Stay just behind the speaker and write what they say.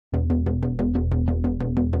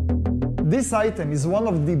This item is one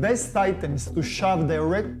of the best items to shove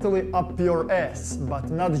directly up your ass, but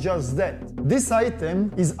not just that. This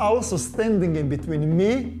item is also standing in between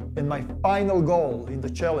me and my final goal in the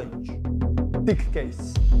challenge. Tick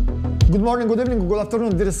case. Good morning, good evening, good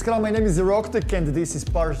afternoon, dear Scrum. My name is Eroktic and this is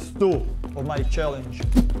part 2 of my challenge.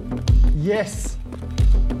 Yes!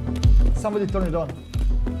 Somebody turn it on.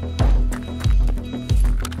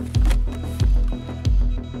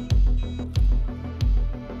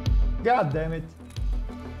 God damn it.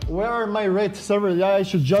 Where are my raid servers? Yeah, I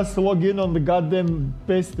should just log in on the goddamn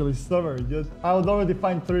basically server, dude. I would already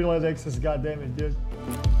find 3 LedXs, god damn it, dude.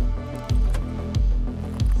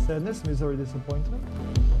 Sadness, misery, disappointment.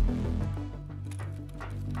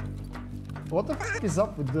 What the f is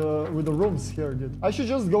up with the rooms here, dude? I should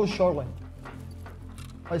just go shoreline.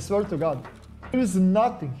 I swear to God. There is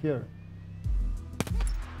nothing here.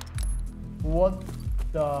 What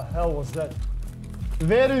the hell was that?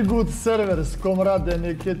 Very good servers, comrade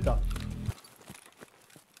Nikita.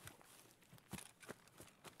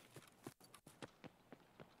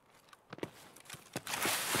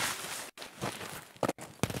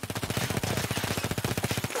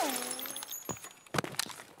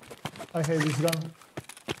 I hate this gun.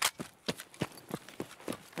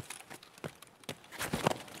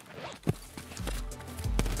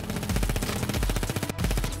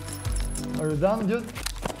 Are you done, dude?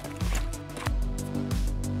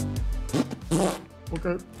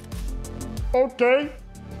 Okay. Okay.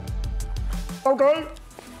 Okay.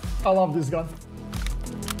 I love this gun.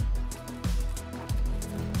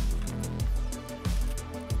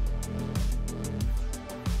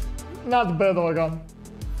 Not bad of a gun.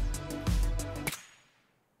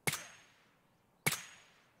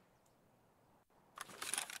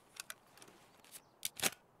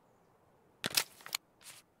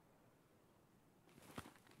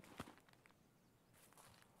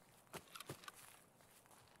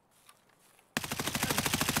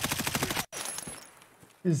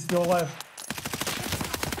 He's still alive.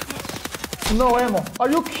 No ammo. Are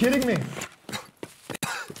you kidding me?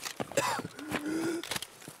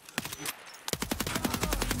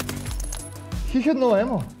 He had no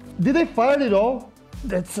ammo. Did I fire it all?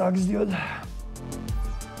 That sucks, dude.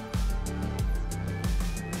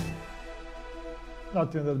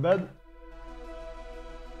 Not doing that bad.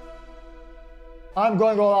 I'm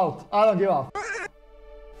going all out. I don't give up.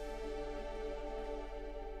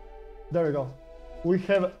 There we go. We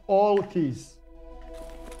have all keys.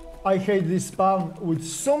 I hate this spawn with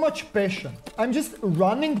so much passion. I'm just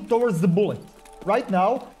running towards the bullet. Right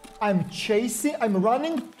now, I'm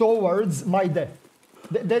running towards my death.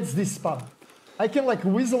 That's this spawn. I can like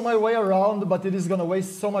weasel my way around, but it is gonna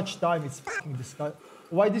waste so much time. It's fucking disgusting.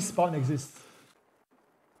 Why this spawn exists?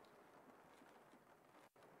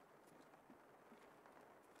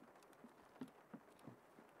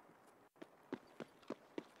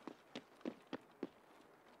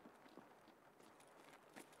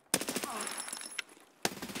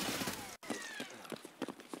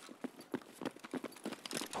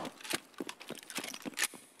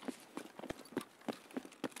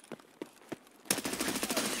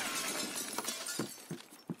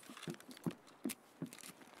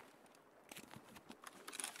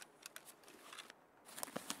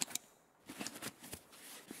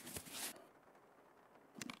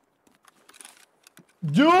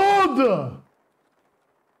 Dude!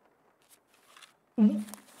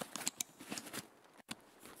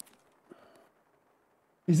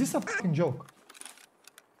 Is this a fucking joke?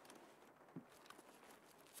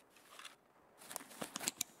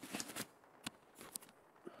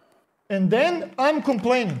 And then I'm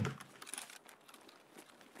complaining.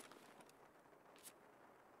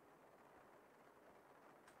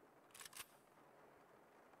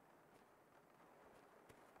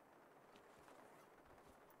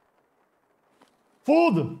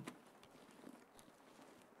 Food!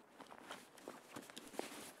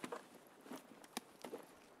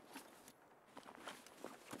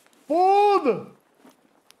 Food!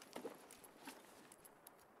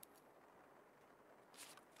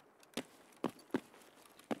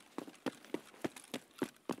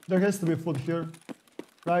 There has to be food here,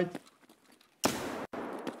 right?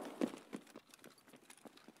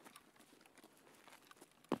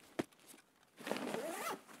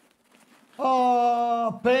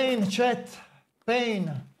 Oh, pain, chat.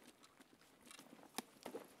 Pain.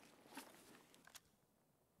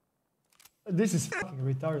 This is fucking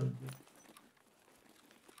retarded.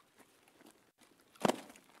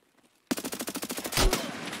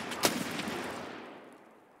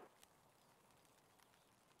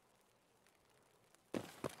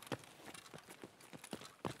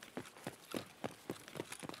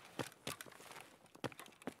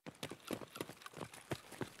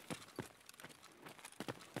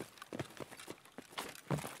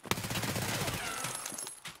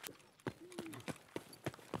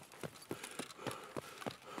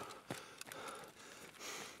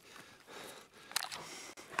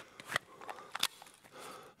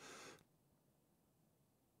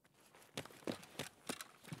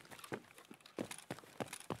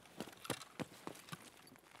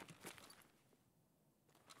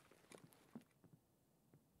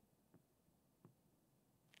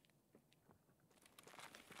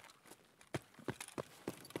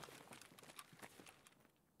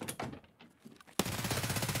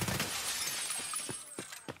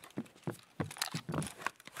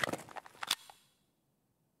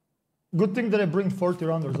 Good thing that I bring 40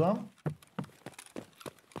 rounders, huh?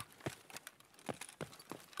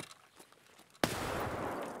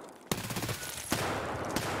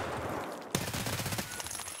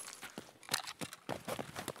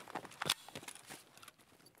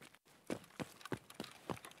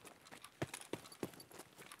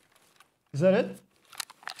 Is that it?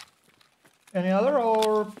 Any other,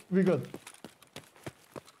 or we good?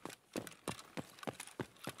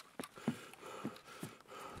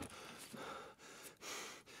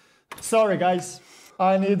 Sorry guys,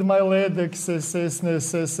 I need my LedX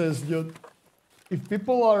SS, dude. If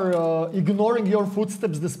people are ignoring your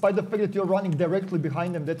footsteps despite the fact that you're running directly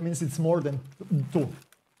behind them, that means it's more than 2.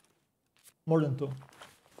 More than 2.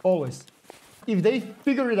 Always. If they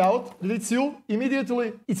figure it out that it's you,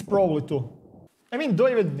 immediately it's probably 2. I mean,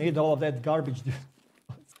 don't even need all of that garbage, dude.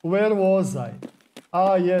 Where was I?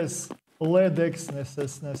 Ah, yes. LedX,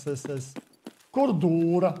 SS.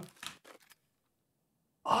 Cordura.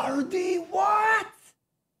 RD, what?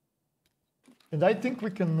 And I think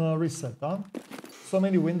we can reset, huh? So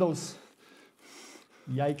many windows.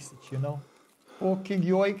 Yikes, you know. Fucking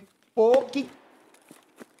yoik. Fucking.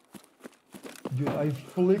 Dude, I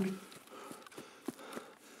flicked.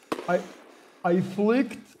 I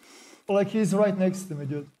flicked like he's right next to me,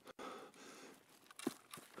 dude.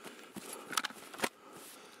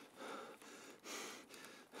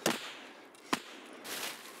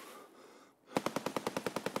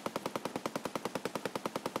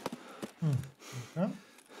 Okay.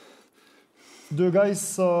 Do you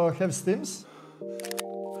guys have stims?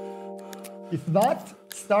 If not,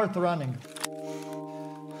 start running.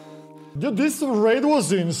 Dude, this raid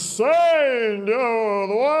was insane, dude.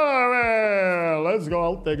 Wow, let's go,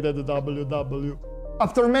 I'll take that WW.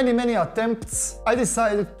 After many attempts, I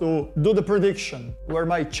decided to do the prediction, where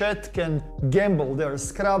my chat can gamble their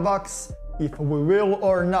Scrabbucks if we will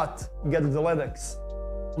or not get the LedX.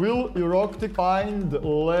 Will Eroktic find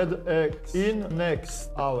LedX in next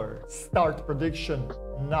hour? Start prediction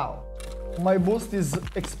now. My boost is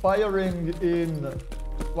expiring in,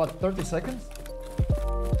 what, 30 seconds?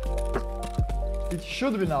 It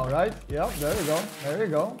should be now, right? Yeah, there you go, there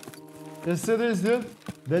you go. Yes, it is, dude.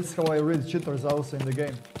 That's how I read cheaters also in the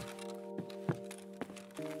game.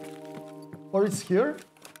 Or it's here?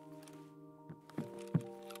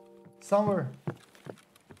 Somewhere.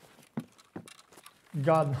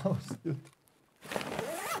 God knows, dude.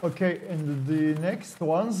 Okay, and the next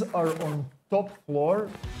ones are on top floor.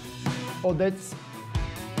 Oh, that's...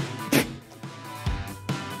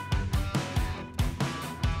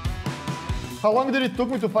 How long did it took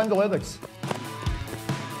me to find the LedX?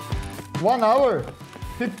 1 hour,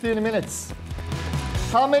 15 minutes.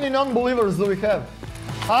 How many non-believers do we have?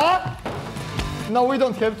 Huh? No, we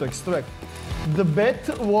don't have to extract. The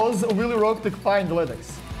bet was will Eroktic find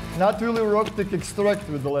LedX, not will Eroktic extract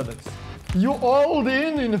with the LedX. You all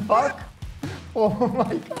in fuck? Oh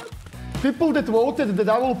my god. People that voted that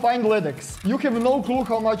I will find LedX, you have no clue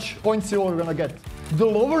how much points you are gonna get. The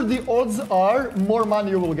lower the odds are, more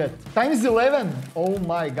money you will get. Times 11, oh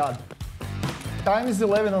my god. Times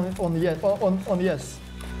 11 on yes.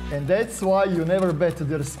 And that's why you never bet,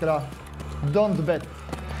 dear Scra. Don't bet,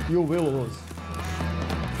 you will lose.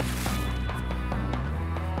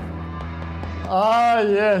 Ah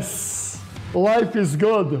yes, life is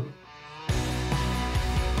good.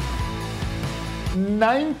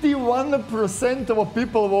 91% of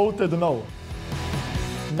people voted no.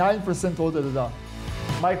 9% voted no.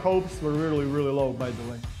 My hopes were really low, by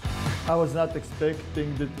the way. I was not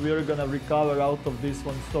expecting that we are gonna recover out of this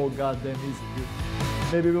one so goddamn easy, dude.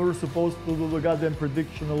 Maybe we were supposed to do the goddamn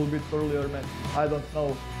prediction a little bit earlier, man. I don't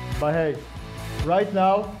know. But hey, right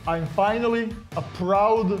now, I'm finally a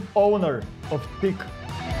proud owner of Thick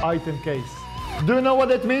item case. Do you know what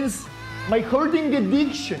that means? My hoarding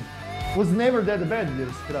addiction was never that bad, dear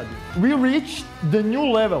Scradi. We reached the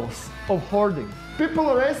new levels of hoarding. People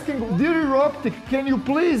are asking, dear Eroktic, can you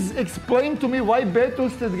please explain to me why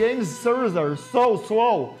Betoasted Games servers are so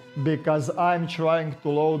slow? Because I'm trying to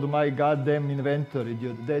load my goddamn inventory,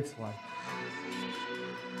 dude, that's why.